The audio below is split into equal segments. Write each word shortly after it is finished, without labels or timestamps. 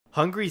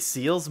Hungry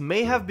seals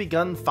may have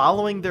begun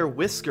following their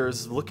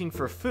whiskers looking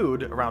for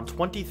food around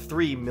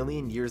 23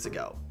 million years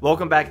ago.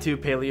 Welcome back to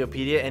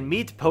Paleopedia, and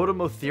meet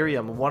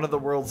Potamotherium, one of the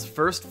world's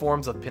first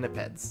forms of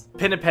pinnipeds.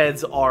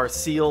 Pinnipeds are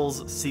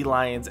seals, sea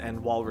lions, and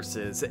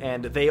walruses,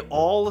 and they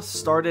all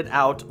started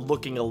out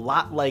looking a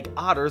lot like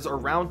otters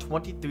around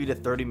 23 to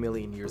 30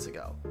 million years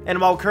ago.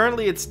 And while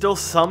currently it's still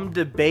some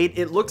debate,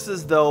 it looks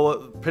as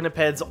though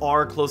pinnipeds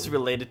are closely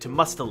related to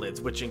mustelids,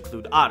 which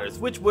include otters,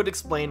 which would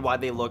explain why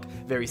they look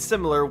very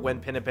similar when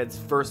pinnipeds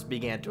first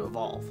began to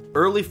evolve.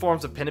 Early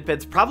forms of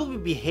pinnipeds probably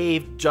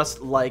behaved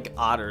just like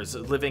otters,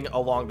 living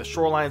along the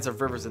shorelines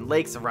of rivers and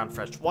lakes around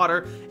fresh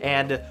water,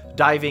 and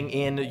diving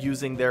in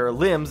using their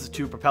limbs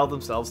to propel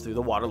themselves through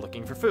the water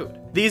looking for food.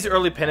 These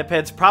early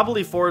pinnipeds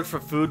probably foraged for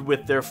food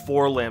with their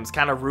forelimbs,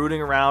 kind of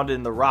rooting around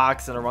in the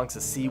rocks and amongst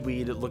the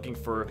seaweed looking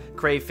for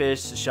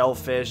crayfish,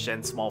 shellfish,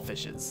 and small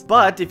fishes.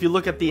 But if you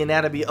look at the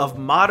anatomy of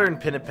modern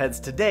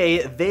pinnipeds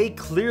today, they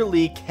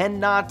clearly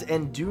cannot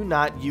and do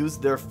not use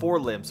their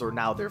forelimbs, or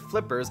now their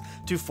flippers,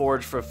 to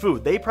forage for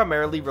food. They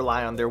primarily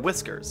rely on their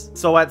whiskers.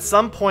 So at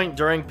some point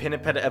during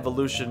pinniped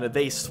evolution,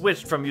 they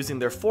switched from using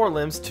their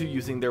forelimbs to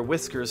using their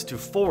whiskers to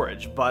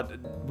forage, but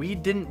we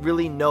didn't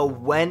really know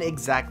when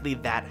exactly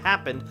that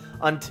happened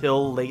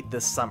until late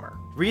this summer.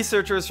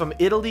 Researchers from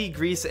Italy,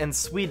 Greece, and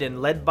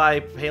Sweden, led by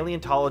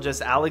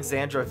paleontologist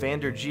Alexandra van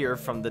der Geer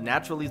from the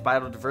Naturalist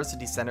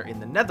Biodiversity Center in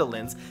the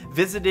Netherlands,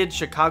 visited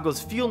Chicago's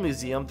Field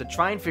Museum to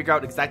try and figure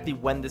out exactly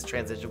when this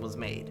transition was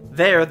made.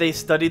 There, they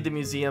studied the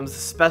museum's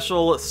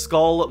special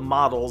skull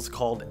models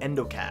called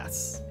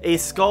endocasts. A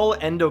skull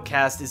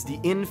endocast is the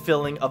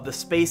infilling of the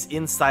space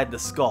inside the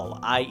skull,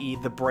 i.e.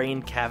 the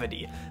brain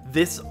cavity.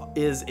 This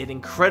is an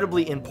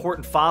incredibly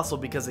important fossil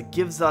because it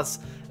gives us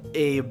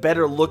a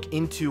better look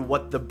into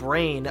what the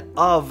brain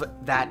of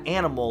that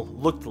animal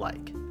looked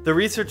like. The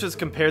researchers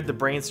compared the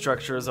brain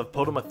structures of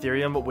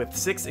Potamotherium with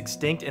 6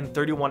 extinct and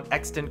 31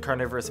 extant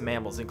carnivorous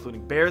mammals,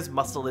 including bears,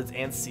 mustelids,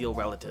 and seal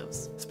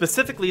relatives.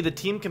 Specifically, the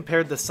team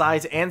compared the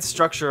size and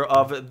structure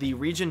of the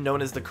region known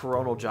as the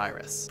coronal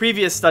gyrus.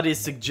 Previous studies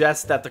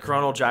suggest that the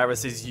coronal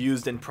gyrus is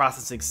used in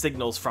processing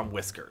signals from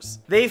whiskers.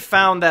 They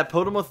found that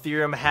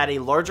Potamotherium had a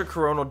larger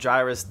coronal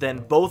gyrus than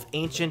both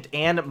ancient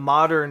and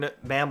modern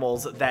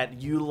mammals that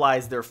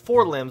utilize their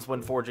forelimbs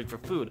when foraging for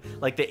food,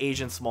 like the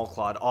Asian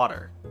small-clawed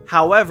otter.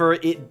 However,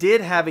 it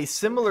did have a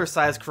similar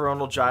sized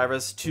coronal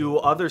gyrus to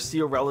other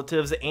seal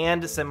relatives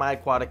and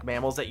semi-aquatic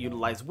mammals that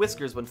utilize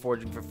whiskers when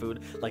foraging for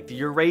food, like the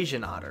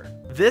Eurasian otter.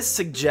 This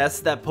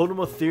suggests that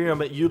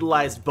Potamotherium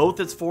utilized both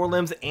its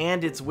forelimbs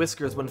and its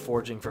whiskers when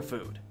foraging for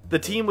food. The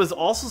team was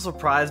also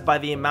surprised by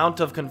the amount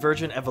of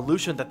convergent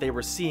evolution that they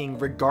were seeing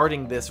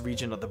regarding this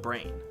region of the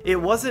brain. It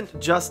wasn't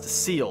just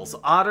seals.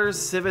 Otters,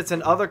 civets,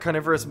 and other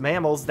carnivorous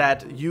mammals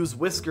that use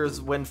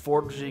whiskers when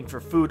foraging for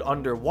food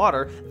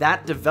underwater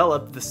that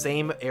developed the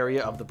same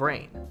area of the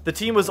brain. The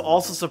team was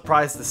also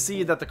surprised to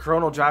see that the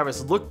coronal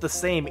gyrus looked the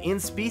same in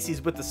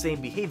species with the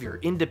same behavior,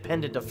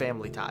 independent of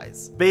family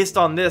ties. Based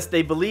on this,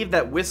 they believe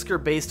that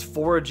whisker-based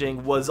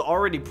foraging was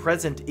already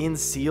present in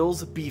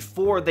seals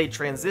before they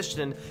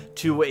transitioned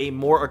to a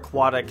more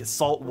aquatic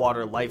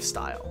saltwater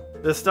lifestyle.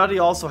 The study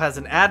also has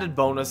an added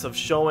bonus of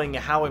showing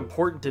how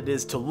important it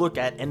is to look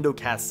at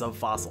endocasts of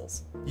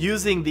fossils.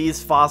 Using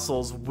these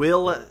fossils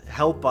will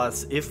help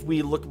us, if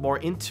we look more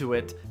into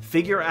it,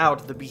 figure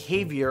out the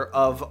behavior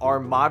of our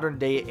modern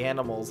day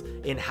animals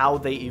and how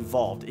they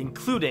evolved,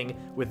 including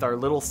with our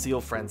little seal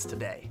friends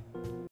today.